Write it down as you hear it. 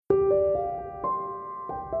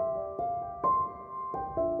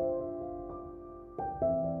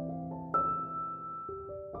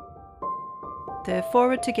the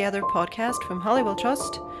Forward Together podcast from Holywell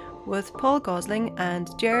Trust with Paul Gosling and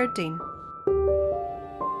Gerard Dean.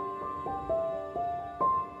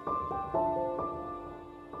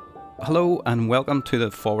 Hello and welcome to the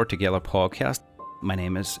Forward Together podcast. My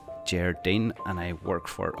name is Gerard Dean and I work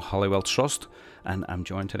for Holywell Trust, and I'm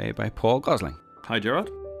joined today by Paul Gosling. Hi Gerard.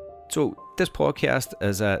 So this podcast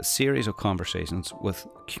is a series of conversations with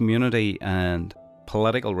community and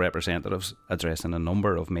political representatives addressing a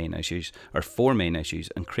number of main issues, or four main issues: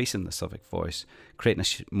 increasing the civic voice, creating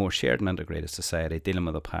a more shared and integrated society, dealing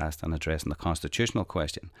with the past, and addressing the constitutional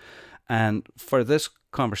question. And for this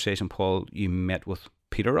conversation, Paul, you met with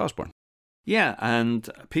Peter Osborne. Yeah, and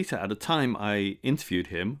Peter, at the time I interviewed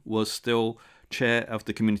him, was still chair of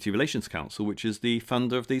the Community Relations Council, which is the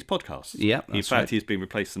funder of these podcasts. Yeah, that's in fact, right. He's been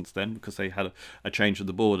replaced since then because they had a change of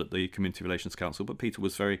the board at the Community Relations Council, but Peter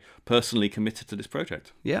was very personally committed to this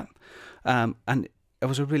project. Yeah, and it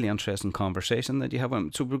was a really interesting conversation that you have.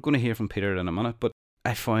 So we're going to hear from Peter in a minute, but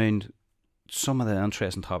I found some of the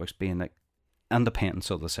interesting topics being like independence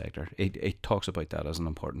of the sector. He talks about that as an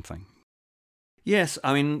important thing. Yes,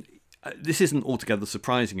 I mean, this isn't altogether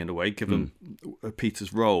surprising in a way, given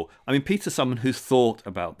Peter's role. I mean, Peter's someone who's thought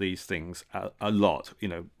about these things a lot,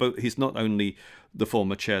 but he's not only the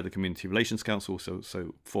former chair of the Community Relations Council,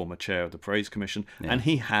 also former chair of the Parades Commission, and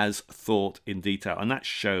he has thought in detail, and that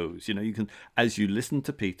shows. You can, as you listen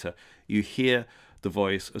to Peter, you hear the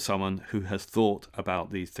voice of someone who has thought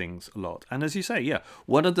about these things a lot. And as you say,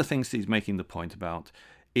 one of the things that he's making the point about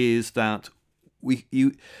is that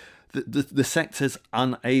the sector's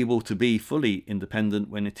unable to be fully independent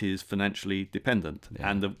when it is financially dependent,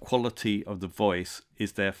 and the quality of the voice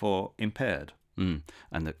is therefore impaired. And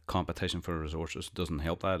the competition for resources doesn't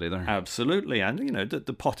help that either. Absolutely, and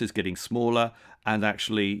the pot is getting smaller, and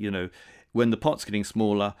actually, when the pot's getting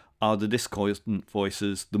smaller, are the discordant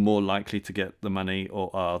voices the more likely to get the money,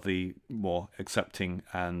 or are the more accepting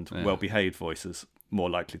and well-behaved voices more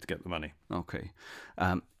likely to get the money? Okay,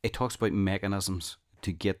 it talks about mechanisms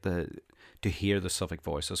to get to hear the civic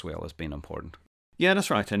voice as well as being important. Yeah, that's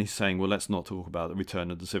right. And he's saying, well, let's not talk about the return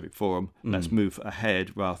of the Civic Forum. Let's move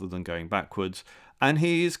ahead rather than going backwards. And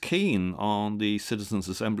he is keen on the Citizens'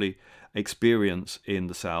 Assembly experience in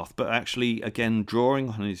the South, but actually, again, drawing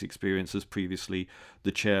on his experience as previously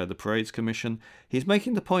the chair of the Parades Commission, he's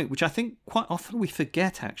making the point, which I think quite often we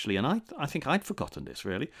forget, actually, and I think I'd forgotten this,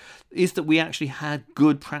 really, is that we actually had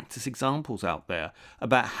good practice examples out there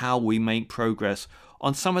about how we make progress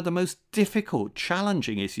on some of the most difficult,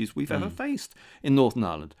 challenging issues we've ever faced in Northern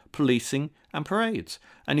Ireland: policing and parades.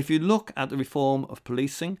 And if you look at the reform of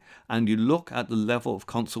policing, and you look at the level of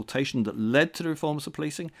consultation that led to the reforms of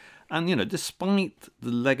policing, and despite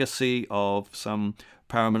the legacy of some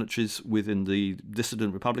paramilitaries within the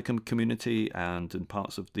dissident Republican community and in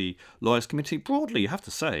parts of the lawyers community, broadly, you have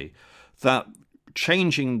to say that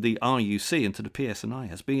changing the RUC into the PSNI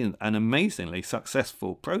has been an amazingly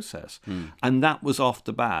successful process. And that was off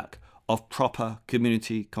the back of proper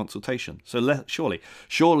community consultation. So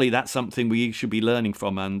surely that's something we should be learning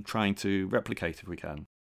from and trying to replicate if we can.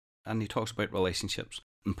 And he talks about relationships,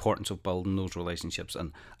 importance of building those relationships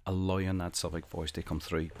and allowing that civic voice to come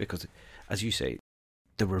through. Because, as you say,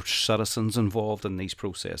 there were citizens involved in these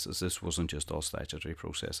processes. This wasn't just all statutory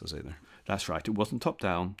processes either. That's right. It wasn't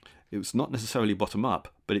top-down. It was not necessarily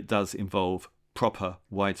bottom-up, but it does involve proper,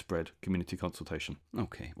 widespread community consultation.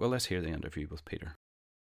 Okay, well, let's hear the interview with Peter.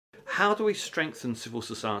 How do we strengthen civil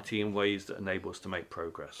society in ways that enable us to make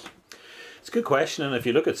progress? It's a good question, and if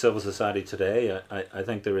you look at civil society today, I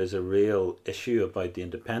think there is a real issue about the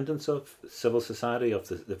independence of civil society, of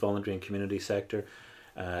the voluntary and community sector.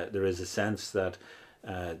 There is a sense that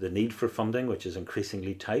the need for funding, which is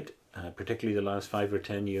increasingly tight, particularly the last 5 or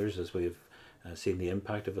 10 years as we've seen the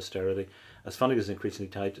impact of austerity. As funding is increasingly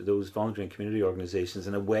tight, those voluntary and community organisations,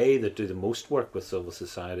 in a way that do the most work with civil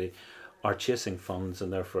society, are chasing funds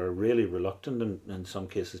and therefore are really reluctant in some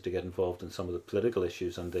cases to get involved in some of the political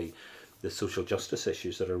issues and the social justice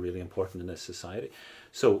issues that are really important in this society.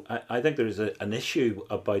 So I think there is an issue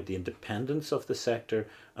about the independence of the sector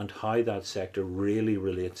and how that sector really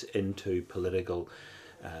relates into political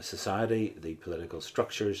society, the political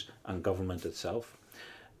structures and government itself.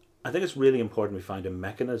 I think it's really important we find a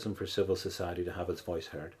mechanism for civil society to have its voice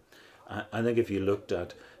heard. I think if you looked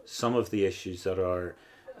at some of the issues that are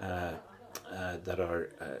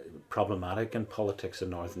problematic in politics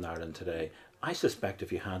in Northern Ireland today, I suspect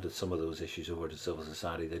if you handed some of those issues over to civil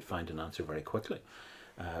society, they'd find an answer very quickly,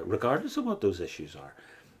 regardless of what those issues are.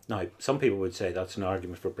 Now, some people would say that's an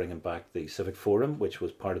argument for bringing back the Civic Forum, which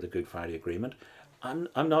was part of the Good Friday Agreement. I'm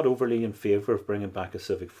not overly in favour of bringing back a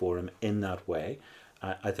Civic Forum in that way.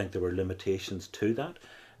 I think there were limitations to that.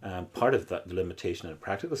 Part of that, the limitation in a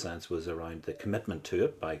practical sense, was around the commitment to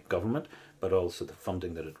it by government, but also the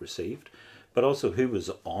funding that it received. But also who was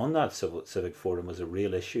on that civic forum was a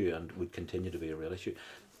real issue and would continue to be a real issue.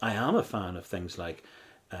 I am a fan of things like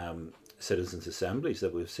citizens' assemblies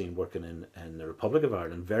that we've seen working in the Republic of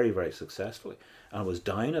Ireland very, very successfully. And I was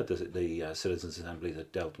down at the citizens' assembly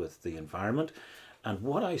that dealt with the environment. And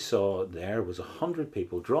what I saw there was 100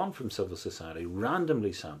 people drawn from civil society,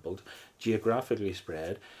 randomly sampled, geographically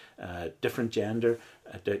spread, different genders,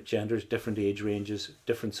 different age ranges,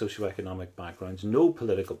 different socioeconomic backgrounds, no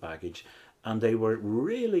political baggage. And they were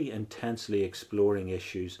really intensely exploring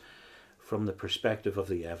issues from the perspective of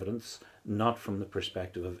the evidence, not from the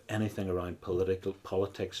perspective of anything around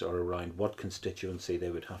politics or around what constituency they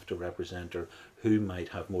would have to represent or who might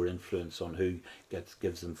have more influence on who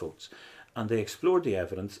gives them votes. And they explored the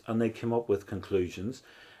evidence and they came up with conclusions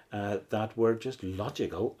that were just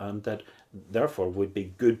logical and that therefore would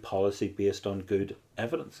be good policy based on good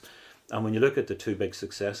evidence. And when you look at the two big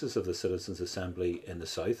successes of the Citizens' Assembly in the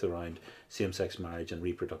South around same-sex marriage and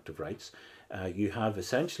reproductive rights, you have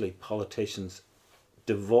essentially politicians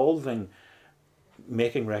devolving,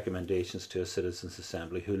 making recommendations to a Citizens'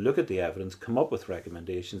 Assembly who look at the evidence, come up with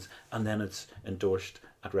recommendations, and then it's endorsed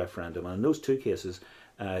at referendum. And in those two cases,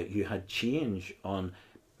 you had change on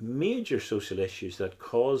major social issues that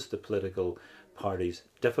caused the political parties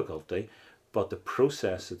difficulty, but the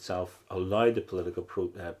process itself allowed the political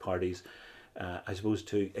parties, I suppose,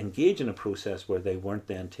 to engage in a process where they weren't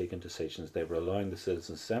then taking decisions. They were allowing the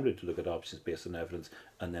Citizens' Assembly to look at options based on evidence,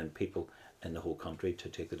 and then people in the whole country to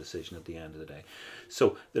take the decision at the end of the day.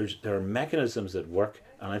 So there are mechanisms that work,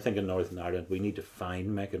 and I think in Northern Ireland we need to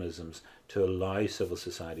find mechanisms to allow civil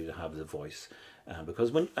society to have the voice.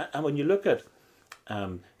 Because when you look at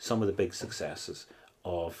some of the big successes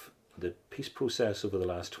of the peace process over the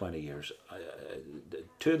last 20 years,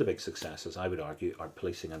 two of the big successes, I would argue, are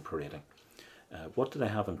policing and parading. What do they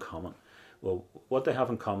have in common? Well, what they have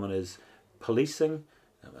in common is policing,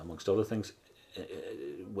 amongst other things.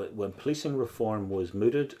 When policing reform was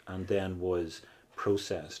mooted and then was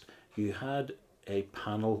processed, you had a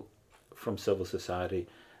panel from civil society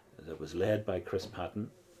that was led by Chris Patton,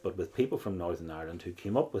 but with people from Northern Ireland who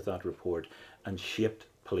came up with that report and shaped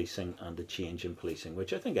policing and the change in policing,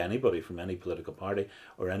 which I think anybody from any political party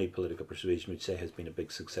or any political persuasion would say has been a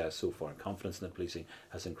big success so far. Confidence in the policing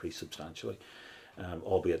has increased substantially,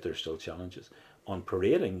 albeit there are still challenges. On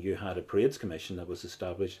parading, you had a parades commission that was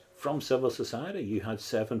established from civil society. You had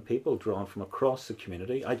 7 people drawn from across the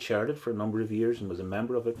community. I chaired it for a number of years and was a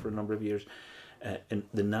member of it for a number of years. In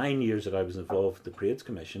the 9 years that I was involved with the parades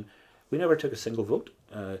commission, we never took a single vote.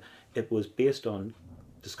 It was based on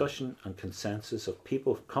discussion and consensus of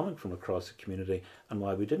people coming from across the community, and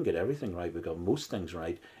while we didn't get everything right, we got most things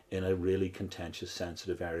right in a really contentious,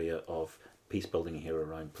 sensitive area of peace building here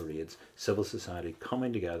around parades. Civil society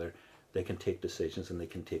coming together, they can take decisions and they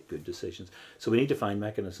can take good decisions. So we need to find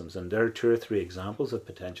mechanisms, and there are 2 or 3 examples of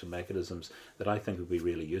potential mechanisms that I think would be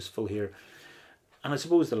really useful here. And I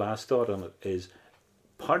suppose the last thought on it is,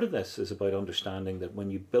 part of this is about understanding that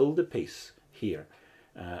when you build a peace here,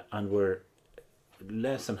 and we're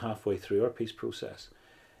less than halfway through our peace process,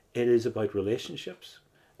 it is about relationships,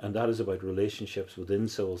 and that is about relationships within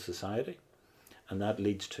civil society, and that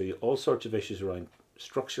leads to all sorts of issues around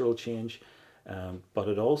structural change, but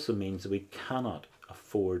it also means that we cannot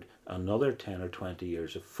afford another 10 or 20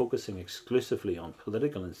 years of focusing exclusively on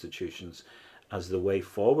political institutions as the way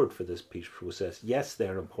forward for this peace process. Yes,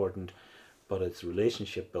 they're important, but it's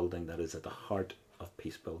relationship building that is at the heart of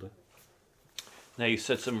peace building. Now, you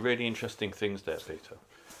said some really interesting things there, Peter.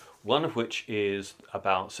 One of which is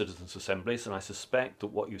about citizens' assemblies, and I suspect that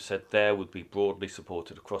what you said there would be broadly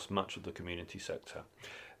supported across much of the community sector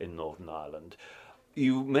in Northern Ireland.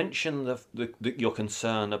 You mentioned your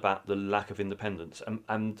concern about the lack of independence,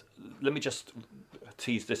 and let me just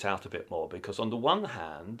tease this out a bit more, because on the one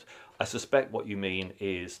hand, I suspect what you mean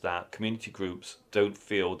is that community groups don't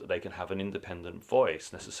feel that they can have an independent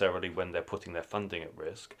voice necessarily when they're putting their funding at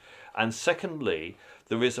risk. And secondly,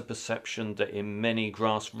 there is a perception that in many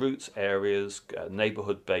grassroots areas,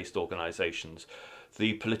 neighbourhood-based organisations,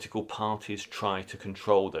 the political parties try to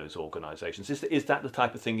control those organisations. Is that the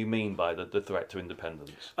type of thing you mean by the threat to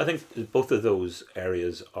independence? I think both of those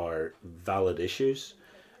areas are valid issues.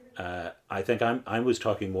 I think I was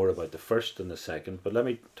talking more about the first than the second, but let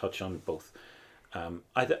me touch on both.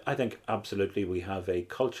 I think absolutely we have a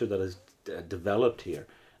culture that is developed here.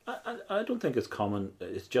 I don't think it's common,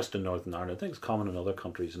 it's just in Northern Ireland. I think it's common in other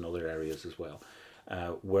countries and other areas as well,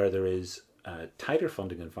 where there is tighter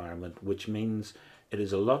funding environment, which means it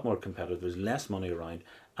is a lot more competitive, there's less money around,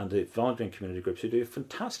 and the voluntary and community groups who do a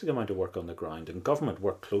fantastic amount of work on the ground, and government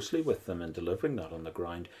work closely with them in delivering that on the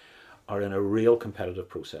ground, are in a real competitive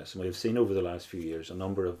process. And we've seen over the last few years a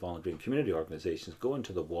number of voluntary and community organisations go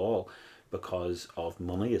into the wall because of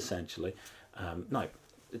money, essentially. Now,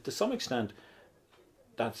 to some extent,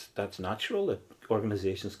 that's natural that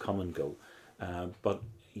organisations come and go, but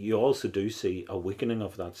you also do see a weakening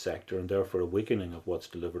of that sector, and therefore a weakening of what's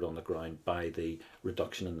delivered on the ground by the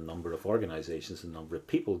reduction in the number of organisations and the number of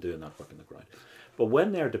people doing that work on the ground. But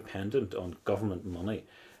when they're dependent on government money,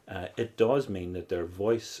 it does mean that their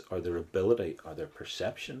voice or their ability or their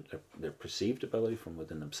perception, their perceived ability from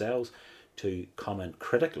within themselves to comment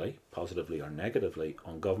critically, positively or negatively,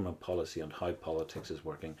 on government policy and how politics is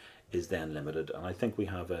working is then limited. And I think we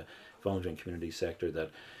have a voluntary and community sector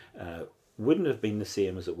that wouldn't have been the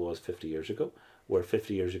same as it was 50 years ago, where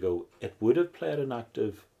 50 years ago it would have played an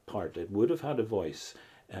active part, it would have had a voice,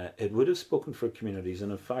 it would have spoken for communities.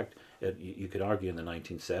 And in fact, you could argue in the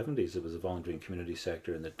 1970s it was a voluntary and community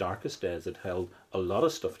sector in the darkest days that held a lot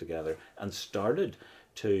of stuff together and started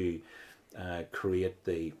to create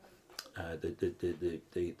the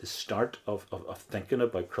start of thinking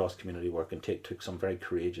about cross-community work, and took some very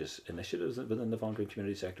courageous initiatives within the voluntary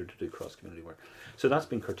community sector to do cross-community work. So that's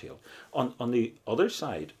been curtailed. On the other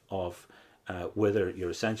side of whether you're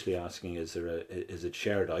essentially asking is it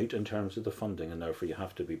shared out in terms of the funding, and therefore you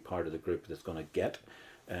have to be part of the group that's going to get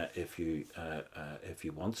if you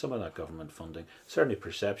want some of that government funding. Certainly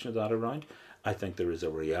perception of that around. I think there is a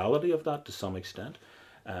reality of that to some extent.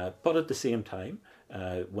 But at the same time,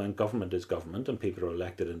 when government is government and people are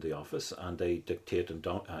elected into the office and they dictate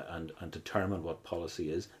and determine what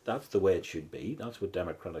policy is, that's the way it should be. That's what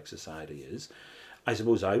democratic society is. I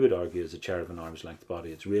suppose I would argue, as the chair of an arm's length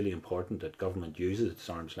body, it's really important that government uses its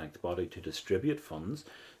arm's length body to distribute funds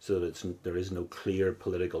so that there is no clear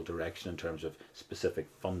political direction in terms of specific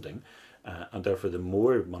funding. And therefore the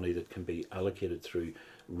more money that can be allocated through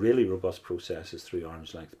really robust processes through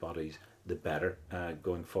arm's length bodies, the better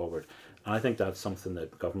going forward. And I think that's something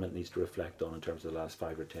that government needs to reflect on in terms of the last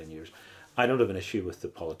 5 or 10 years. I don't have an issue with the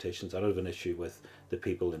politicians. I don't have an issue with the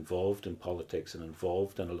people involved in politics and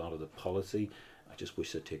involved in a lot of the policy. I just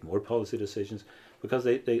wish they'd take more policy decisions, because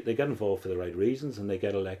they get involved for the right reasons and they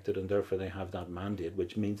get elected, and therefore they have that mandate,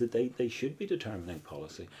 which means that they should be determining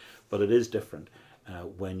policy. But it is different.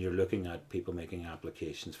 When you're looking at people making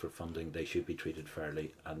applications for funding, they should be treated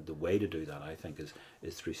fairly, and the way to do that, I think,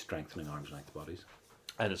 is through strengthening arm's length bodies.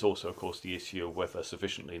 And it's also, of course, the issue of whether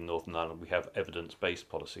sufficiently in Northern Ireland we have evidence-based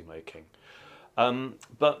policy making.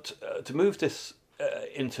 But to move this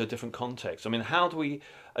into a different context, I mean, how do we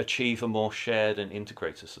achieve a more shared and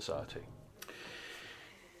integrated society?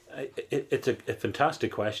 It's a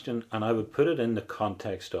fantastic question, and I would put it in the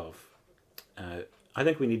context of, I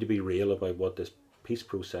think we need to be real about what this peace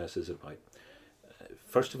process is about.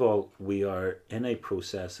 First of all, we are in a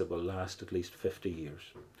process that will last at least 50 years.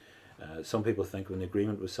 Some people think when the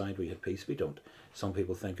agreement was signed we had peace. We don't. Some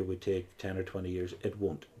people think it would take 10 or 20 years. It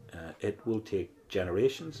won't. It will take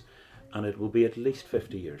generations, and it will be at least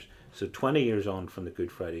 50 years. So 20 years on from the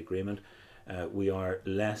Good Friday Agreement, we are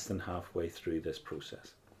less than halfway through this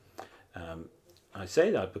process. I say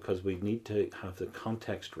that because we need to have the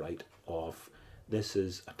context right of this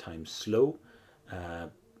is at times slow.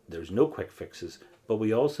 There's no quick fixes, but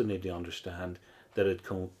we also need to understand that it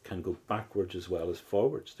can go backwards as well as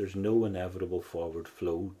forwards. There's no inevitable forward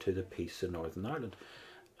flow to the peace in Northern Ireland.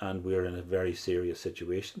 And we're in a very serious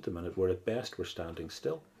situation at the minute where at best we're standing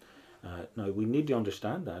still. Now we need to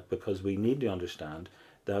understand that, because we need to understand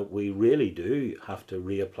that we really do have to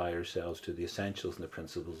reapply ourselves to the essentials and the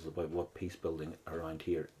principles about what peace building around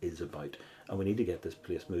here is about. And we need to get this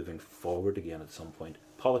place moving forward again at some point.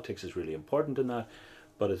 Politics is really important in that,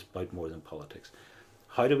 but it's about more than politics.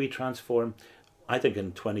 How do we transform? I think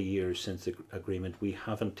in 20 years since the agreement, we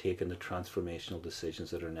haven't taken the transformational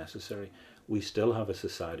decisions that are necessary. We still have a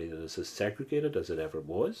society that is as segregated as it ever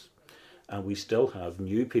was. And we still have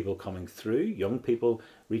new people coming through, young people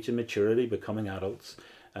reaching maturity, becoming adults,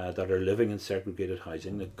 that are living in segregated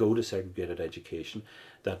housing, that go to segregated education,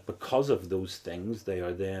 that because of those things, they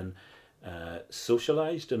are then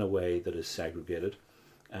socialised in a way that is segregated.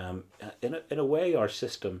 In a way, our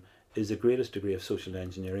system is the greatest degree of social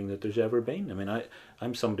engineering that there's ever been. I mean,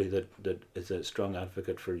 I'm somebody that is a strong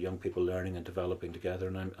advocate for young people learning and developing together,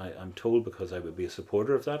 and I'm told, because I would be a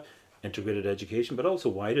supporter of that, integrated education, but also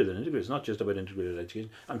wider than integrated. It's not just about integrated education.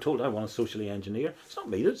 I'm told I want to socially engineer. It's not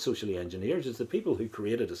me that socially engineers. It's the people who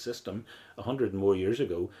created a system 100 and more years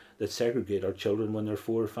ago that segregate our children when they're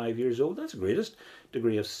 4 or 5 years old. That's the greatest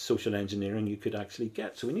degree of social engineering you could actually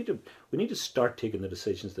get. So we need to start taking the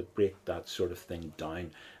decisions that break that sort of thing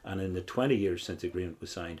down. And in the 20 years since the agreement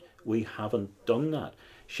was signed, we haven't done that.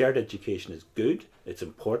 Shared education is good. It's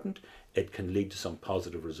important. It can lead to some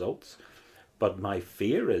positive results. But my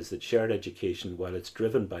fear is that shared education, while it's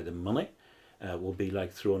driven by the money, will be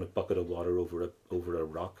like throwing a bucket of water over a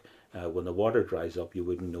rock. When the water dries up, you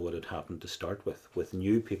wouldn't know what had happened to start with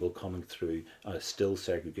new people coming through a still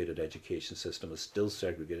segregated education system, a still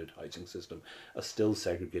segregated housing system, a still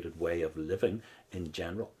segregated way of living in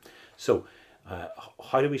general. So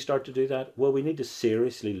how do we start to do that? Well, we need to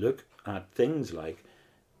seriously look at things like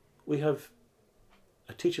we have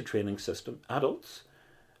a teacher training system, adults,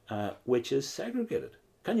 which is segregated.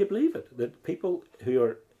 Can you believe it? That people who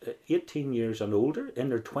are 18 years and older, in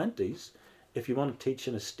their 20s, if you want to teach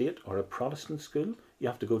in a state or a Protestant school, you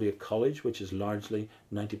have to go to a college which is largely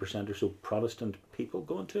 90% or so Protestant people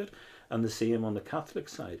going to it, and the same on the Catholic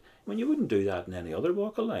side. I mean, you wouldn't do that in any other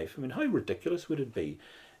walk of life. I mean, how ridiculous would it be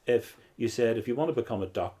if you said if you want to become a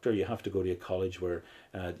doctor, you have to go to a college where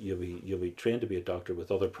you'll be trained to be a doctor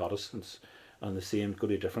with other Protestants, and the same, go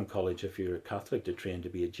to a different college if you're a Catholic to train to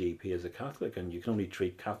be a GP as a Catholic, and you can only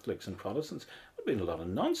treat Catholics and Protestants. It would be a lot of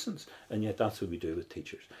nonsense, and yet that's what we do with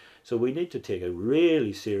teachers. So we need to take a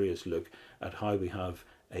really serious look at how we have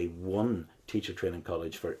a one teacher training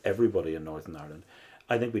college for everybody in Northern Ireland.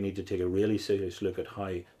 I think we need to take a really serious look at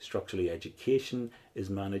how structurally education is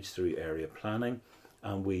managed through area planning,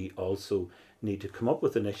 and we also need to come up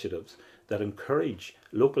with initiatives that encourage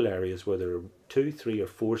local areas where there are 2, 3 or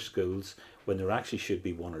 4 schools when there actually should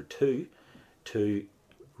be 1 or 2 to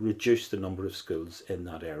reduce the number of schools in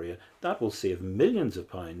that area. That will save millions of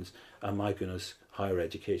pounds, and my goodness, higher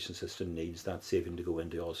education system needs that saving to go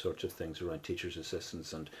into all sorts of things around teachers'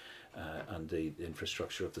 assistants and the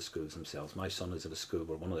infrastructure of the schools themselves. My son is at a school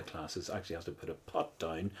where one of the classes actually has to put a pot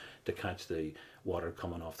down to catch the water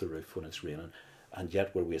coming off the roof when it's raining, and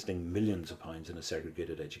yet we're wasting millions of pounds in a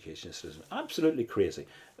segregated education system. Absolutely crazy,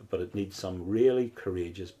 but it needs some really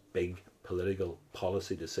courageous, big political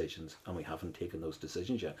policy decisions, and we haven't taken those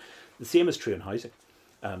decisions yet. The same is true in housing.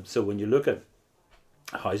 So when you look at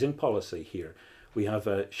housing policy here, we have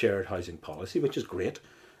a shared housing policy, which is great,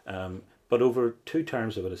 but over 2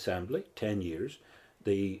 terms of an assembly, 10 years,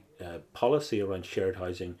 the policy around shared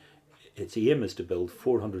housing, its aim is to build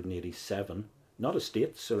 487, not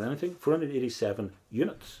estates or anything, 487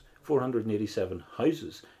 units, 487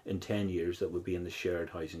 houses in 10 years that would be in the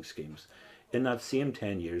shared housing schemes. In that same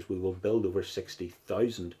 10 years, we will build over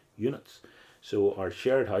 60,000 units. So our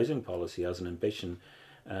shared housing policy has an ambition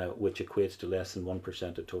which equates to less than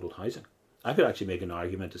 1% of total housing. I could actually make an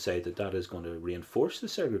argument to say that that is going to reinforce the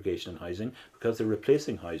segregation in housing, because they're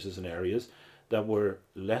replacing houses in areas that were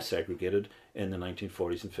less segregated in the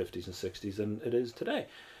 1940s and 50s and 60s than it is today.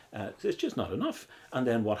 It's just not enough. And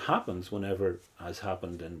then what happens whenever, as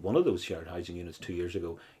happened in one of those shared housing units 2 years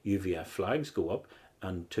ago, UVF flags go up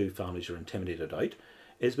and 2 families are intimidated out,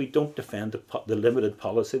 is we don't defend the limited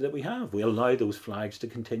policy that we have. We allow those flags to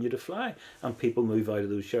continue to fly, and people move out of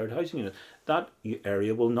those shared housing units. That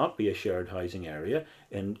area will not be a shared housing area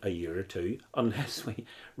in a year or 2 unless we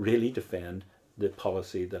really defend the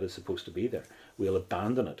policy that is supposed to be there. We'll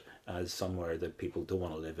abandon it as somewhere that people don't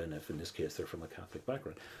want to live in, if in this case they're from a Catholic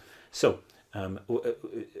background. So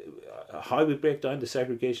how we break down the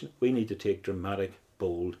segregation, we need to take dramatic,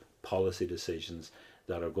 bold policy decisions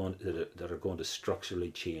that are going to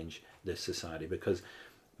structurally change this society, because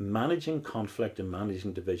managing conflict and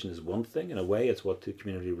managing division is one thing. In a way, it's what the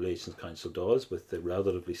Community Relations Council does with the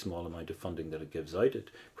relatively small amount of funding that it gives out. It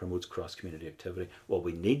promotes cross-community activity. What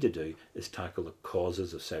we need to do is tackle the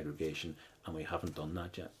causes of segregation, and we haven't done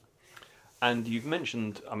that yet. And you've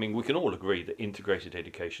mentioned, I mean, we can all agree that integrated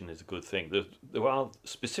education is a good thing. There are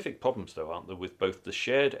specific problems, though, aren't there, with both the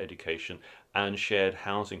shared education and shared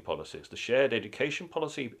housing policies. The shared education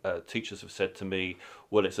policy, teachers have said to me,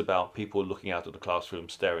 well, it's about people looking out at the classroom,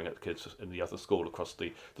 staring at the kids in the other school across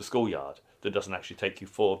the schoolyard. That doesn't actually take you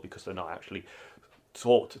forward because they're not actually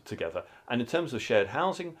taught together. And in terms of shared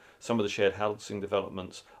housing, some of the shared housing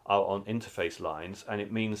developments are on interface lines, and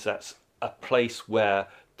it means that's a place where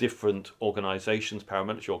different organisations,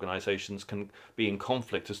 paramilitary organisations, can be in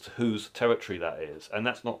conflict as to whose territory that is. And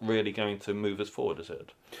that's not really going to move us forward, is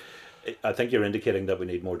it? I think you're indicating that we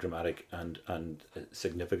need more dramatic and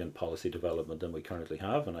significant policy development than we currently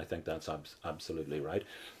have, and I think that's absolutely right.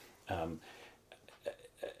 I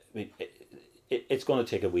mean, it's going to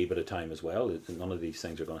take a wee bit of time as well. None of these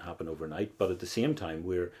things are going to happen overnight. But at the same time,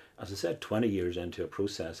 we're, as I said, 20 years into a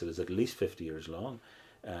process that is at least 50 years long.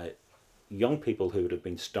 Young people who would have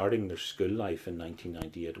been starting their school life in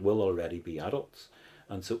 1998 will already be adults.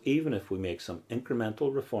 And so even if we make some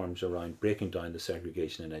incremental reforms around breaking down the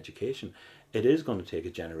segregation in education, it is going to take a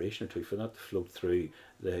generation or two for that to float through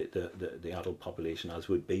the adult population, as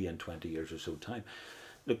would be in 20 years or so time.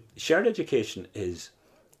 Look, shared education is,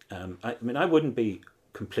 I mean, I wouldn't be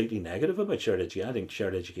completely negative about shared education. I think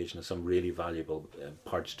shared education has some really valuable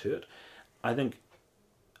parts to it. I think,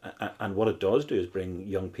 and what it does do is bring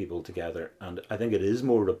young people together, and I think it is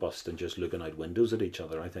more robust than just looking out windows at each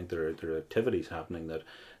other. I think there are activities happening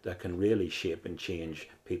that can really shape and change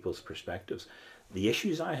people's perspectives. The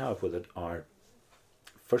issues I have with it are,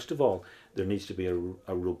 first of all, there needs to be a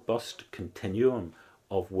robust continuum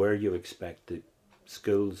of where you expect the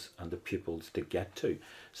schools and the pupils to get to.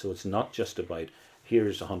 So it's not just about,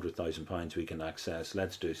 here's £100,000 we can access,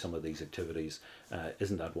 let's do some of these activities,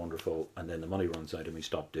 isn't that wonderful, and then the money runs out and we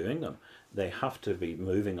stop doing them. They have to be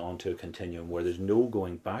moving on to a continuum where there's no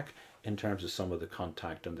going back in terms of some of the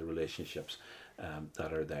contact and the relationships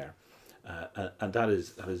that are there. And that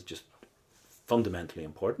is just fundamentally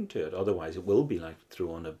important to it. Otherwise it will be like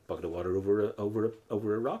throwing a bucket of water over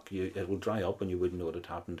a rock. It will dry up and you wouldn't know what had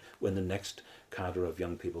happened when the next cadre of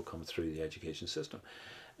young people come through the education system.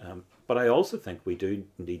 But I also think we do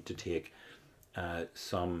need to take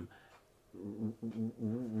some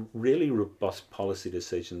really robust policy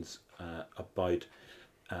decisions about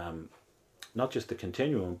not just the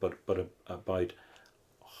continuum, but about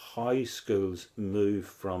how schools move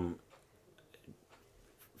from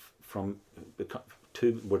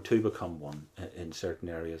become one in certain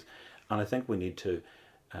areas. And I think we need to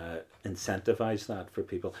incentivize that for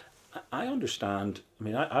people. I understand, I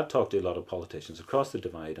mean, I've talked to a lot of politicians across the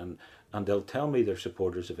divide, and they'll tell me they're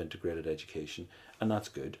supporters of integrated education, and that's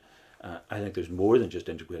good. I think there's more than just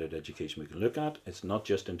integrated education we can look at. It's not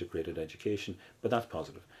just integrated education, but that's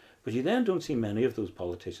positive. But you then don't see many of those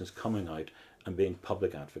politicians coming out and being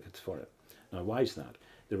public advocates for it. Now, why is that?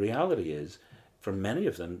 The reality is, for many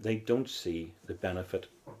of them, they don't see the benefit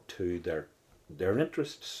to their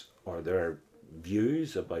interests or their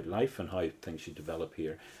views about life and how things should develop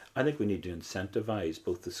here. I think we need to incentivize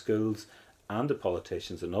both the schools and the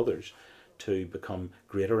politicians and others to become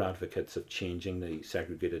greater advocates of changing the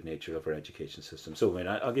segregated nature of our education system. So, I mean,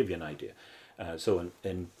 I'll give you an idea. So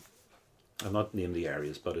I'll not name the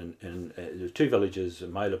areas, but there's two villages a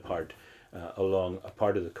mile apart along a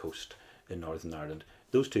part of the coast in Northern Ireland.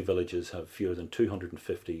 Those two villages have fewer than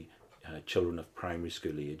 250 children of primary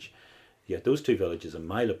school age. Yet those two villages a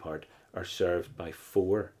mile apart are served by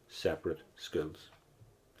 4 separate schools.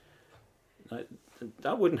 Now,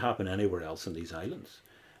 that wouldn't happen anywhere else in these islands.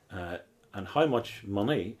 And how much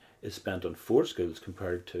money is spent on 4 schools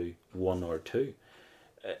compared to 1 or 2?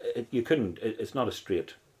 It's not a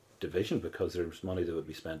straight division, because there's money that would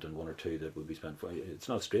be spent on 1 or 2 that would be spent for. It's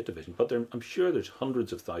not a straight division, but I'm sure there's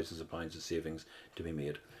hundreds of thousands of pounds of savings to be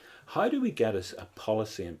made. How do we get a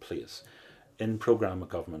policy in place in programme of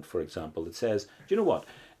government, for example, that says, do you know what,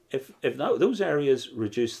 if those areas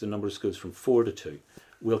reduce the number of schools from 4 to 2,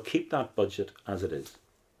 we'll keep that budget as it is.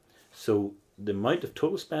 So the amount of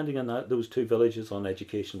total spending on those 2 villages on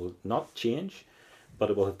education will not change,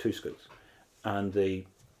 but it will have 2 schools, and the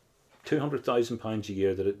 £200,000 a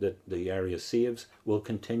year that the area saves will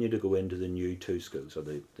continue to go into the new 2 schools, or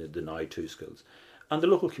the now 2 schools. And the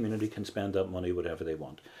local community can spend that money whatever they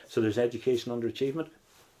want. So there's education underachievement.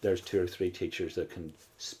 There's 2 or 3 teachers that can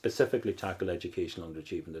specifically tackle educational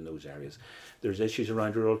underachievement in those areas. There's issues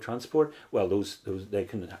around rural transport. Well, those they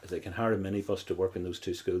can hire a minibus to work in those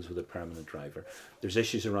 2 schools with a permanent driver. There's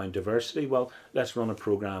issues around diversity. Well, let's run a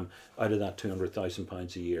programme out of that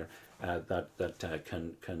 £200,000 a year that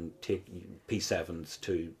can take P7s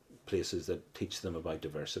to places that teach them about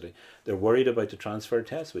diversity. They're worried about the transfer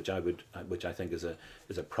test, which I think is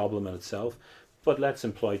a problem in itself. But let's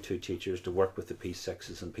employ 2 teachers to work with the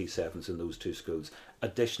P6s and P7s in those 2 schools,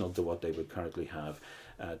 additional to what they would currently have,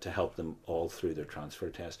 to help them all through their transfer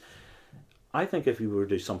test. I think if you were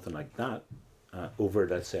to do something like that over,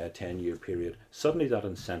 let's say, a 10-year period, suddenly that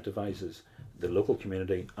incentivises the local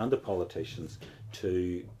community and the politicians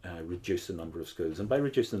to reduce the number of schools. And by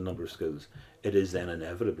reducing the number of schools, it is then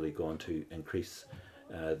inevitably going to increase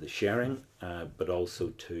the sharing, but also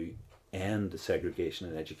to end the segregation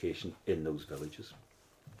in education in those villages.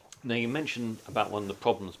 Now, you mentioned about one of the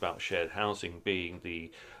problems about shared housing being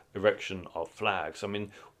the erection of flags. I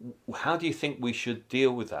mean, how do you think we should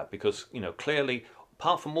deal with that? Because, clearly,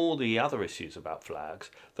 apart from all the other issues about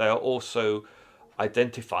flags, they are also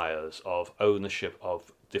identifiers of ownership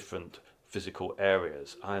of different physical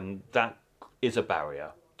areas, and that is a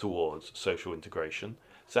barrier towards social integration.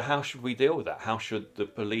 So how should we deal with that? How should the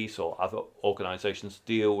police or other organisations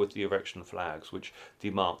deal with the erection of flags which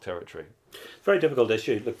demark territory? Very difficult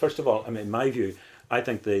issue. Look, first of all, I mean, in my view, I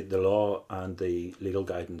think the law and the legal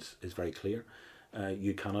guidance is very clear.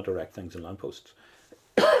 You cannot erect things in lampposts.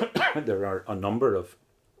 There are a number of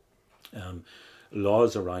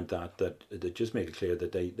laws around that just make it clear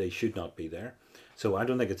that they should not be there. So I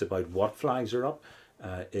don't think it's about what flags are up.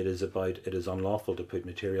 It is unlawful to put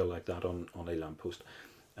material like that on a lamppost.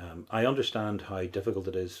 I understand how difficult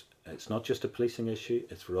it is. It's not just a policing issue,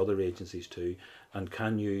 it's for other agencies too. And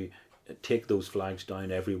can you take those flags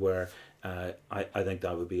down everywhere? I think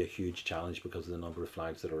that would be a huge challenge because of the number of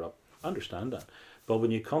flags that are up. I understand that. But when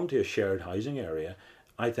you come to a shared housing area,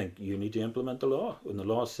 I think you need to implement the law. When the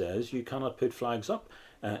law says you cannot put flags up,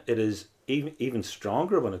 it is even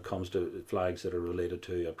stronger when it comes to flags that are related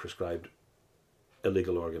to a prescribed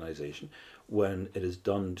illegal organisation. When it is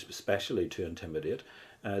done especially to intimidate,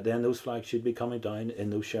 then those flags should be coming down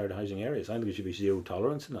in those shared housing areas. I think there should be zero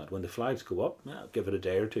tolerance in that. When the flags go up, give it a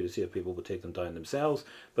day or two to see if people will take them down themselves.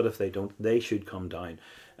 But if they don't, they should come down.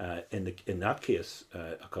 In that case,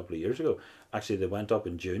 a couple of years ago, actually they went up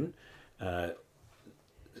in June.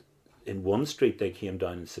 In one street they came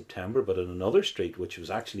down in September, but in another street, which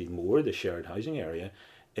was actually more the shared housing area,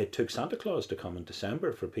 it took Santa Claus to come in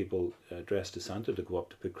December for people dressed as Santa to go up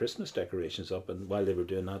to put Christmas decorations up, and while they were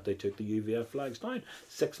doing that, they took the UVF flags down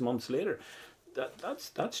 6 months later.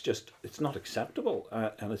 That's just, it's not acceptable,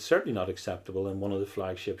 and it's certainly not acceptable in one of the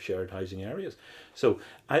flagship shared housing areas. So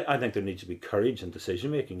I think there needs to be courage and decision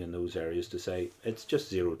making in those areas to say it's just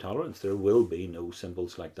zero tolerance. There will be no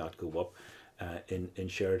symbols like that go up in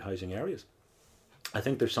shared housing areas. I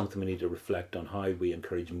think there's something we need to reflect on, how we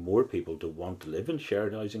encourage more people to want to live in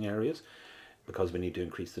shared housing areas, because we need to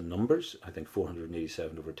increase the numbers. I think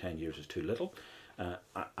 487 over 10 years is too little.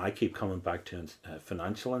 I keep coming back to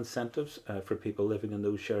financial incentives for people living in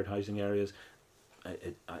those shared housing areas.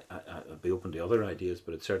 I'd be open to other ideas,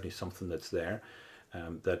 but it's certainly something that's there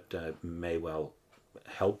that may well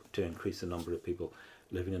help to increase the number of people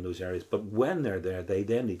living in those areas. But when they're there, they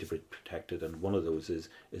then need to be protected, and one of those is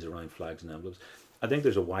around flags and emblems. I think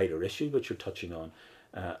there's a wider issue which you're touching on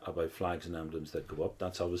about flags and emblems that go up.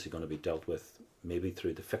 That's obviously going to be dealt with maybe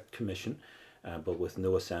through the FIC Commission, but with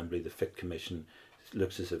no assembly, the FIC Commission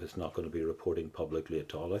looks as if it's not going to be reporting publicly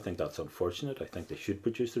at all. I think that's unfortunate. I think they should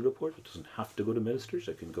produce the report. It doesn't have to go to ministers.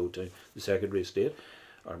 It can go to the Secretary of State,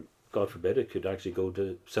 or God forbid, it could actually go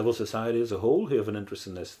to civil society as a whole who have an interest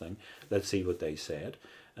in this thing. Let's see what they said.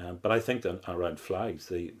 But I think that around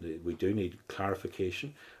flags, we do need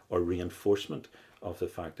clarification or reinforcement of the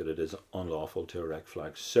fact that it is unlawful to erect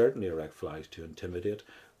flags. Certainly erect flags to intimidate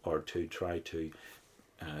or to try to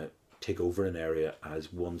take over an area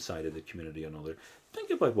as one side of the community or another.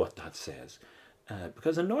 Think about what that says.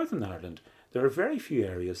 Because in Northern Ireland, there are very few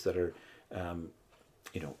areas that are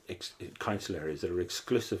council areas that are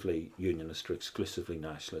exclusively unionist or exclusively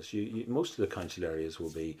nationalist. Most of the council areas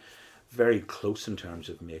will be very close in terms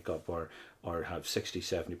of makeup, or have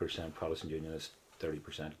 60-70% Protestant unionist,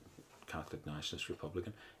 30% Catholic nationalist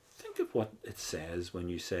Republican. Think of what it says when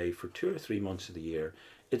you say for 2 or 3 months of the year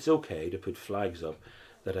it's okay to put flags up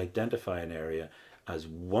that identify an area as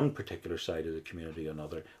one particular side of the community or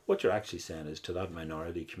another. What you're actually saying is to that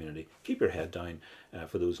minority community, keep your head down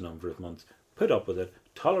for those number of months, put up with it,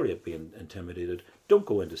 tolerate being intimidated, don't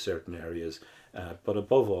go into certain areas, but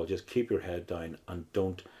above all, just keep your head down and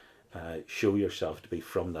don't show yourself to be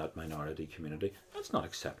from that minority community. That's not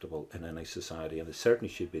acceptable in any society, and it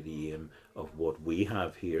certainly should be the aim of what we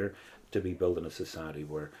have here, to be building a society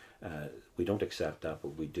where we don't accept that,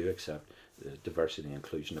 but we do accept diversity and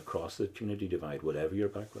inclusion across the community divide, whatever your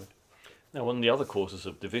background. Now, one of the other causes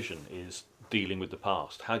of division is dealing with the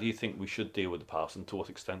past. How do you think we should deal with the past, and to what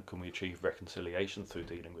extent can we achieve reconciliation through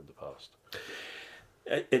dealing with the past?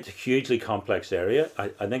 It's a hugely complex area.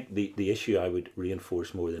 I think the issue I would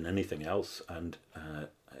reinforce more than anything else, and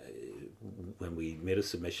when we made a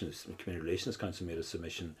submission, the Community Relations Council made a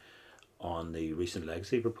submission on the recent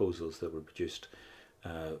legacy proposals that were produced,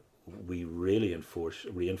 we really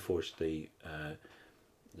reinforced the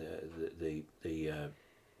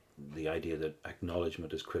idea that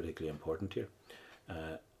acknowledgement is critically important here.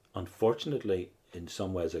 Unfortunately, in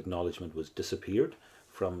some ways, acknowledgement was disappeared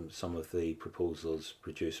from some of the proposals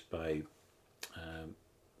produced by,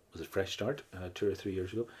 was it Fresh Start 2 or 3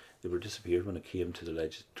 years ago? They were disappeared when it came to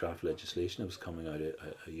the draft legislation that was coming out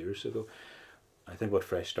a year or so ago. I think what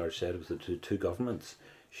Fresh Start said was that the two governments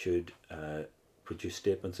should produce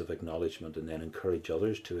statements of acknowledgement and then encourage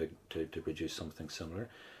others to produce something similar.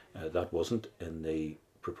 That wasn't in the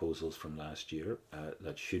proposals from last year.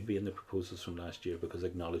 That should be in the proposals from last year, because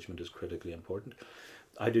acknowledgement is critically important.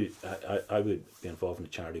 I would be involved in a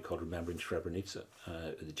charity called Remembering Srebrenica,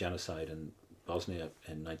 the genocide in Bosnia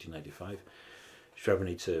in 1995.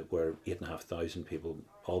 Srebrenica, where 8,500 people,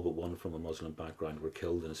 all but one from a Muslim background, were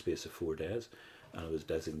killed in a space of 4 days, and it was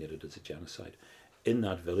designated as a genocide. In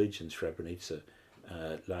that village in Srebrenica,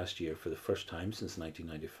 last year, for the first time since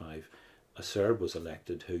 1995, a Serb was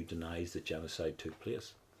elected who denies that genocide took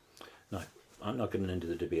place. Now, I'm not getting into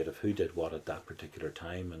the debate of who did what at that particular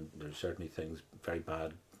time, and there's certainly things, very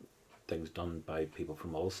bad things done by people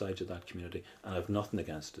from all sides of that community, and I have nothing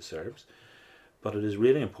against the Serbs. But it is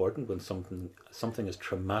really important when something as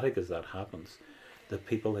traumatic as that happens, that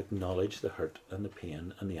people acknowledge the hurt and the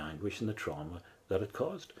pain and the anguish and the trauma that it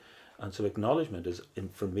caused. And so acknowledgement is,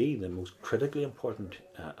 for me, the most critically important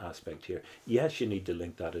aspect here. Yes, you need to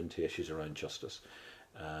link that into issues around justice,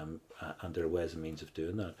 and there are ways and means of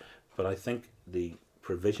doing that. But I think the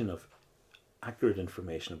provision of accurate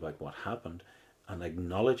information about what happened and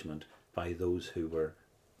acknowledgement by those who were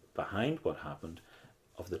behind what happened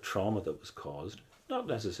of the trauma that was caused, not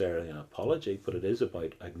necessarily an apology, but it is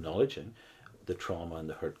about acknowledging the trauma and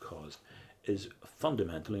the hurt caused, is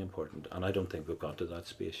fundamentally important. And I don't think we've got to that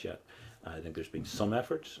space yet. I think there's been some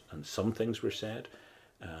efforts and some things were said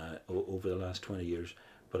over the last 20 years,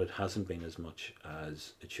 but it hasn't been as much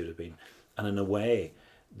as it should have been. And in a way,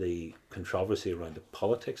 the controversy around the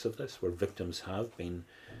politics of this, where victims have been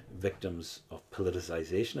victims of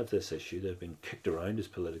politicisation of this issue, they've been kicked around as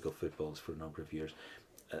political footballs for a number of years.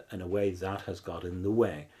 In a way, that has got in the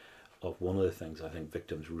way of one of the things I think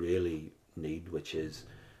victims really need, which is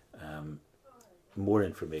more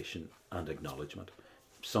information and acknowledgement.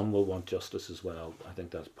 Some will want justice as well. I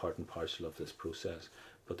think that's part and parcel of this process.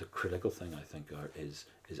 But the critical thing, I think, is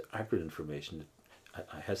accurate information.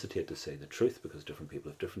 I hesitate to say the truth, because different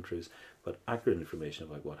people have different truths, but accurate information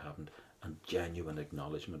about what happened and genuine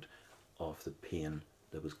acknowledgement of the pain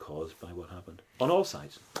that was caused by what happened on all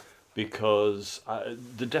sides. Because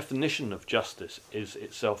the definition of justice is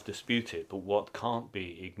itself disputed, but what can't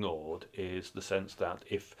be ignored is the sense that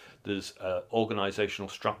if there's organisational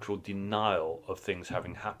structural denial of things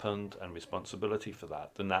having happened and responsibility for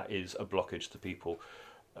that, then that is a blockage to people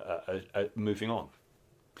moving on.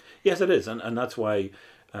 Yes, it is, and that's why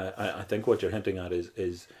I think what you're hinting at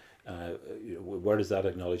is where does that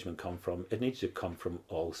acknowledgement come from? It needs to come from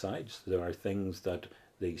all sides. There are things that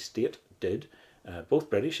the state did, both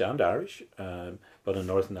British and Irish, but in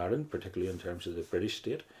Northern Ireland, particularly in terms of the British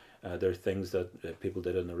state, there are things that people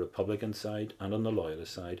did on the Republican side and on the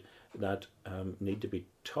Loyalist side that need to be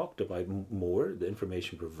talked about more, the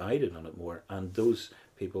information provided on it more, and those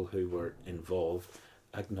people who were involved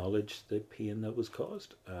acknowledge the pain that was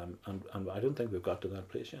caused. And I don't think we've got to that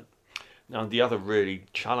place yet. Now, the other really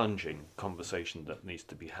challenging conversation that needs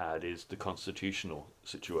to be had is the constitutional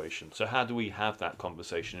situation. So how do we have that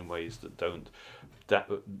conversation in ways that don't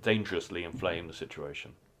dangerously inflame the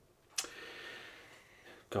situation?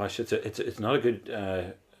 Gosh, it's not a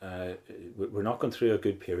good... we're not going through a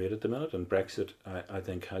good period at the minute, and Brexit, I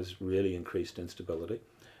think, has really increased instability.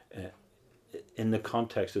 In the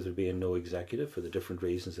context of there being no executive, for the different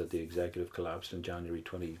reasons that the executive collapsed in January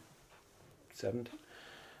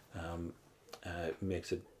 2017,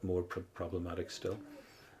 makes it more problematic still.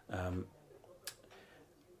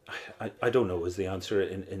 I don't know is the answer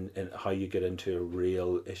in how you get into a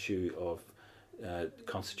real issue of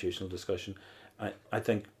constitutional discussion. I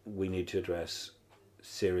think we need to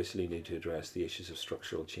seriously need to address the issues of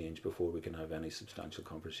structural change before we can have any substantial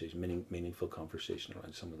conversation, meaningful conversation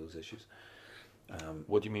around some of those issues.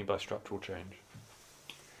 What do you mean by structural change?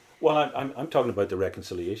 Well, I'm talking about the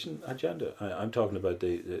reconciliation agenda. I'm talking about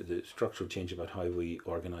the structural change about how we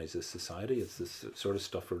organise this society. It's this sort of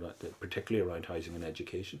stuff, particularly around housing and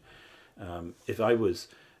education. If I was,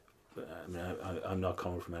 I'm not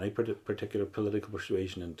coming from any particular political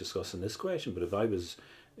persuasion in discussing this question, but if I was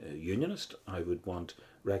a unionist, I would want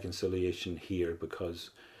reconciliation here,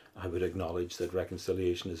 because I would acknowledge that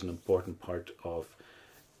reconciliation is an important part of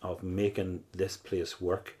making this place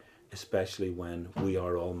work, especially when we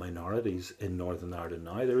are all minorities in Northern Ireland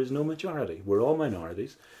now. There is no majority. We're all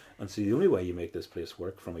minorities. And so the only way you make this place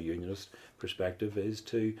work from a unionist perspective is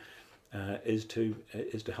to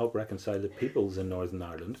help reconcile the peoples in Northern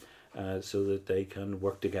Ireland so that they can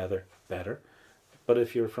work together better. But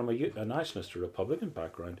if you're from a nationalist or Republican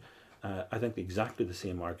background, I think exactly the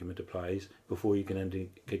same argument applies before you can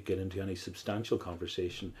get into any substantial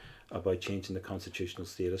conversation about changing the constitutional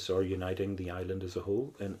status or uniting the island as a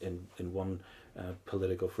whole in one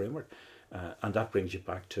political framework. And that brings you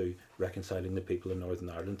back to reconciling the people in Northern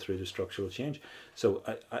Ireland through the structural change. So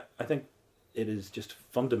I think it is just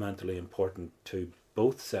fundamentally important to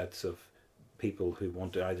both sets of people who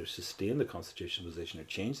want to either sustain the constitutional position or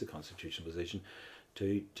change the constitutional position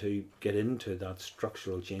to get into that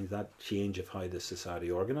structural change, that change of how this society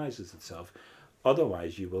organises itself.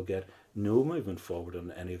 Otherwise, you will get no movement forward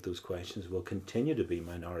on any of those questions. Will continue to be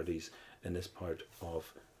minorities in this part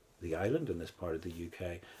of the island, in this part of the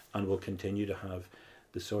UK, and will continue to have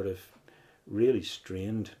the sort of really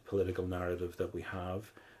strained political narrative that we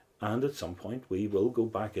have. And at some point, we will go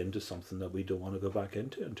back into something that we don't want to go back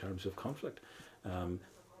into in terms of conflict.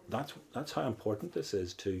 That's how important this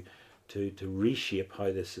is to reshape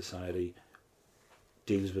how this society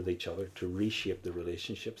deals with each other, to reshape the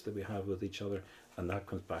relationships that we have with each other, and that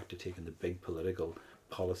comes back to taking the big political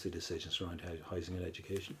policy decisions around housing and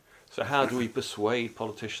education. So how do we persuade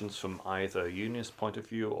politicians from either a unionist point of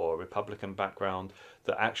view or a Republican background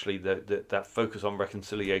that actually that focus on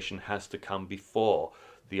reconciliation has to come before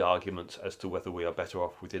the arguments as to whether we are better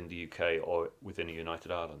off within the UK or within a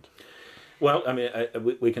united Ireland? Well, I mean,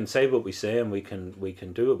 we can say what we say, and we can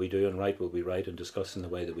do what we do, and write what we write, and discuss in the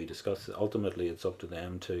way that we discuss. Ultimately, it's up to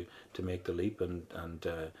them to make the leap and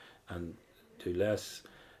do less,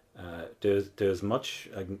 do as much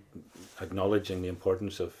acknowledging the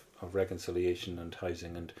importance of reconciliation and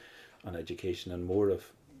housing and education, and more of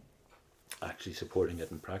actually supporting it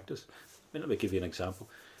in practice. I mean, let me give you an example.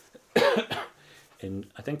 In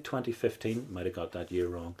I think 2015, might have got that year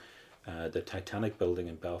wrong. The Titanic building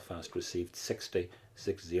in Belfast received £60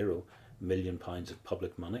 million of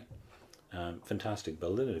public money. Fantastic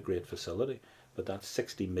building and a great facility, but that's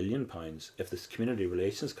 £60 million. If the Community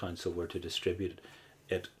Relations Council were to distribute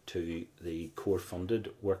it to the core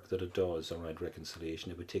funded work that it does around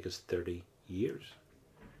reconciliation, it would take us 30 years.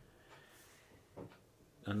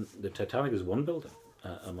 And the Titanic is one building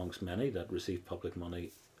amongst many that receive public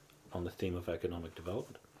money on the theme of economic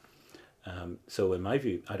development. So in my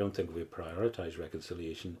view, I don't think we prioritise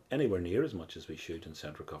reconciliation anywhere near as much as we should in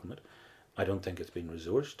central government. I don't think it's been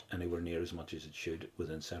resourced anywhere near as much as it should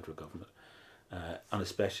within central government, and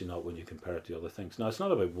especially not when you compare it to other things. Now, it's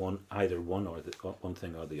not about either one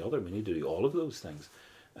thing or the other. We need to do all of those things,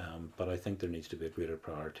 but I think there needs to be a greater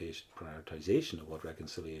prioritisation of what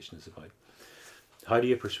reconciliation is about. How do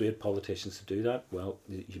you persuade politicians to do that? Well,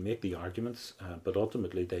 you make the arguments, but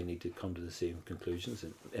ultimately they need to come to the same conclusions,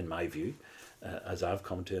 in my view, as I've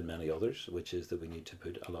come to and many others, which is that we need to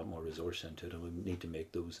put a lot more resource into it, and we need to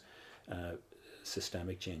make those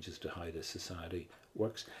systemic changes to how this society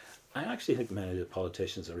works. I actually think many of the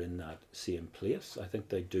politicians are in that same place. I think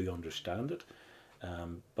they do understand it,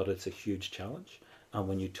 but it's a huge challenge. And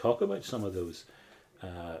when you talk about some of those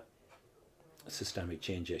systemic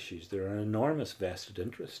change issues, there are enormous vested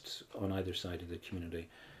interests on either side of the community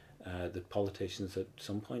that politicians at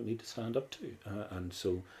some point need to stand up to, and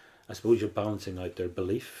so I suppose you're balancing out their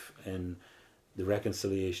belief in the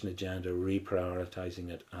reconciliation agenda, reprioritising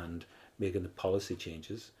it and making the policy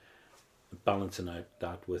changes, balancing out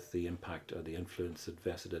that with the impact or the influence that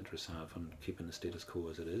vested interests have on keeping the status quo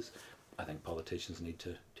as it is. I think politicians need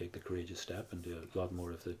to take the courageous step and do a lot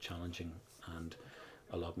more of the challenging and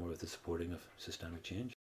a lot more of the supporting of systemic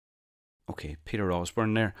change. Okay, Peter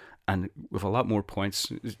Osborne there, and with a lot more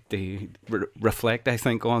points they reflect, I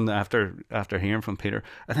think, on after hearing from Peter.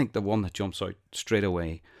 I think the one that jumps out straight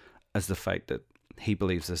away is the fact that he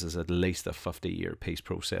believes this is at least a 50-year peace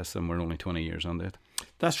process, and we're only 20 years on it.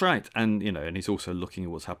 That's right, and and he's also looking at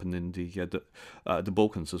what's happened in the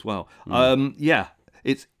Balkans as well.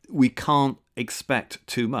 We can't expect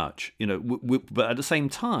too much, but at the same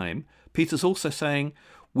time, Peter's also saying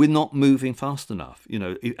we're not moving fast enough,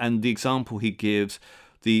 and the example he gives,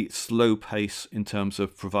 the slow pace in terms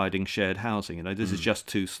of providing shared housing, this is just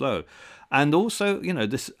too slow. And also,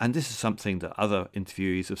 this is something that other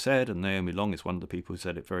interviewees have said, and Naomi Long is one of the people who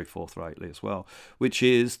said it very forthrightly as well, which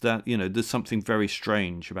is that, there's something very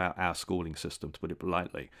strange about our schooling system, to put it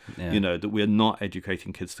politely, that we're not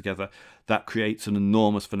educating kids together. That creates an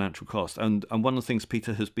enormous financial cost. And one of the things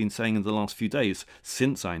Peter has been saying in the last few days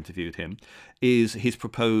since I interviewed him is he's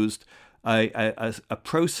proposed a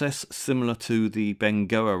process similar to the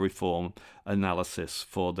Bengoa reform analysis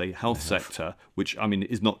for the health sector, which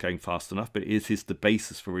is not going fast enough, but is the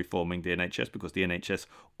basis for reforming the NHS, because the NHS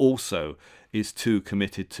also is too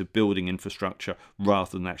committed to building infrastructure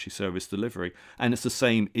rather than actually service delivery. And it's the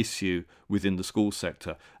same issue within the school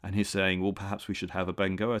sector. And he's saying, well, perhaps we should have a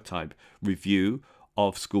Bengoa type review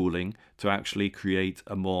of schooling to actually create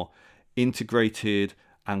a more integrated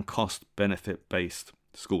and cost benefit based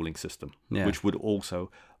schooling system, which would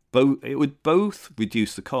also both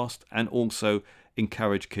reduce the cost and also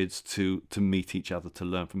encourage kids to meet each other, to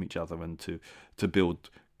learn from each other, and to build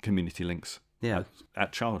community links. Yeah.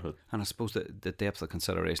 At childhood. And I suppose that the depth of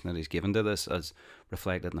consideration that he's given to this is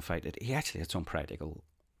reflected in the fact that he actually had some practical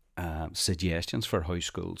suggestions for how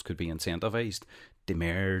schools could be incentivised,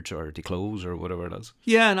 demerge or declose or whatever it is.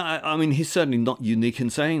 Yeah, and I mean, he's certainly not unique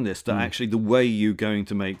in saying this, that actually the way you're going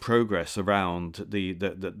to make progress around the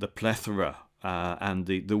plethora and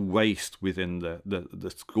the waste within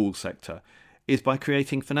the school sector is by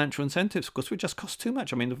creating financial incentives, because it just costs too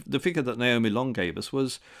much. I mean, the figure that Naomi Long gave us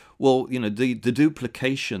was, well, the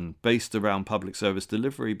duplication based around public service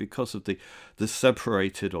delivery because of the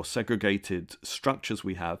separated or segregated structures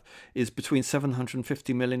we have is between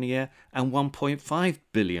 750 million a year and 1.5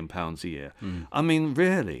 billion pounds a year. I mean,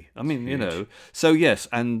 really? I mean, so yes,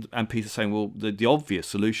 and Peter's saying, well, the obvious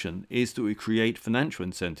solution is that we create financial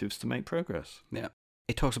incentives to make progress. Yeah.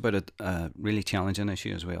 He talks about a really challenging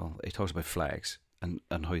issue as well. He talks about flags and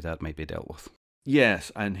how that might be dealt with.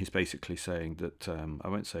 Yes, and he's basically saying that, I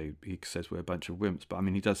won't say he says we're a bunch of wimps, but I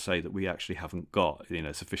mean, he does say that we actually haven't got,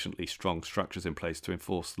 sufficiently strong structures in place to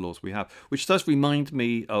enforce the laws we have, which does remind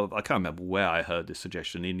me of, I can't remember where I heard this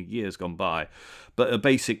suggestion in years gone by, but a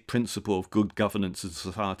basic principle of good governance in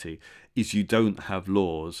society is you don't have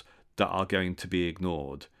laws that are going to be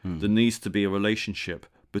ignored. There needs to be a relationship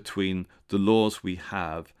between the laws we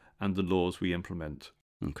have and the laws we implement.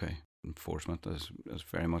 Okay. Enforcement is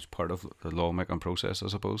very much part of the lawmaking process, I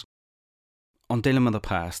suppose. On dealing with the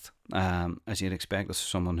past, as you'd expect, as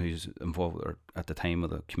someone who's involved at the time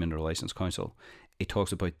with the Community Relations Council, he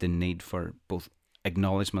talks about the need for both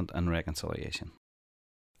acknowledgement and reconciliation.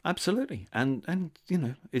 Absolutely, and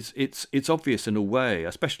it's obvious in a way,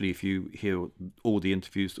 especially if you hear all the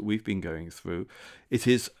interviews that we've been going through. It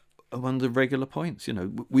is one of the regular points.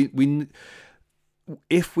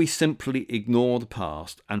 If we simply ignore the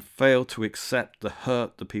past and fail to accept the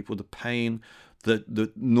hurt, the people, the pain,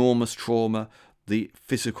 the enormous trauma, the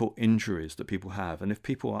physical injuries that people have, and if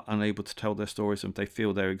people are unable to tell their stories and if they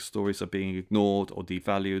feel their stories are being ignored or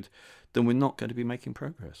devalued, then we're not going to be making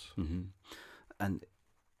progress. Mm-hmm. And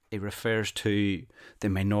it refers to the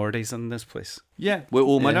minorities in this place. Yeah, we're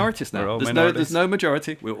all minorities now. There's no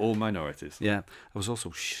majority. We're all minorities. Yeah, I was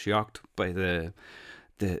also shocked by the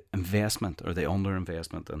investment or the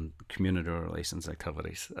underinvestment in community relations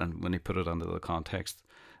activities. And when he put it into the context,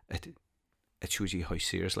 it shows you how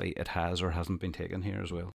seriously it has or hasn't been taken here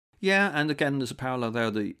as well. Yeah, and again, there's a parallel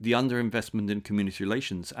there, the underinvestment in community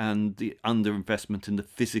relations and the underinvestment in the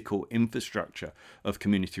physical infrastructure of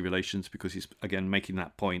community relations, because he's, again, making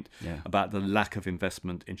that point about the lack of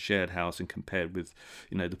investment in shared housing compared with,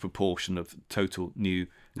 the proportion of total new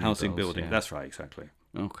housing building. Yeah. That's right, exactly.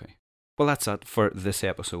 Okay. Well, that's it for this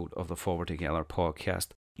episode of the Forward Together podcast.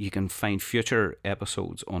 You can find future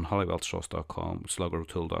episodes on hollywelltrust.com,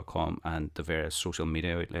 sluggerotool.com, and the various social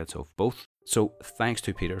media outlets of both. So thanks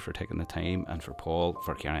to Peter for taking the time, and for Paul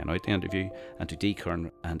for carrying out the interview, and to Dee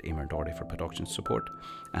Kern and Emer Doherty for production support.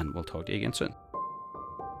 And we'll talk to you again soon.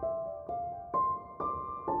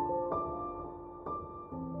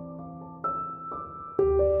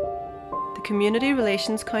 The Community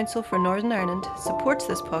Relations Council for Northern Ireland supports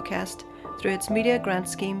this podcast through its Media Grant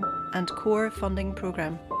Scheme and Core Funding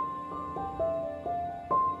Programme.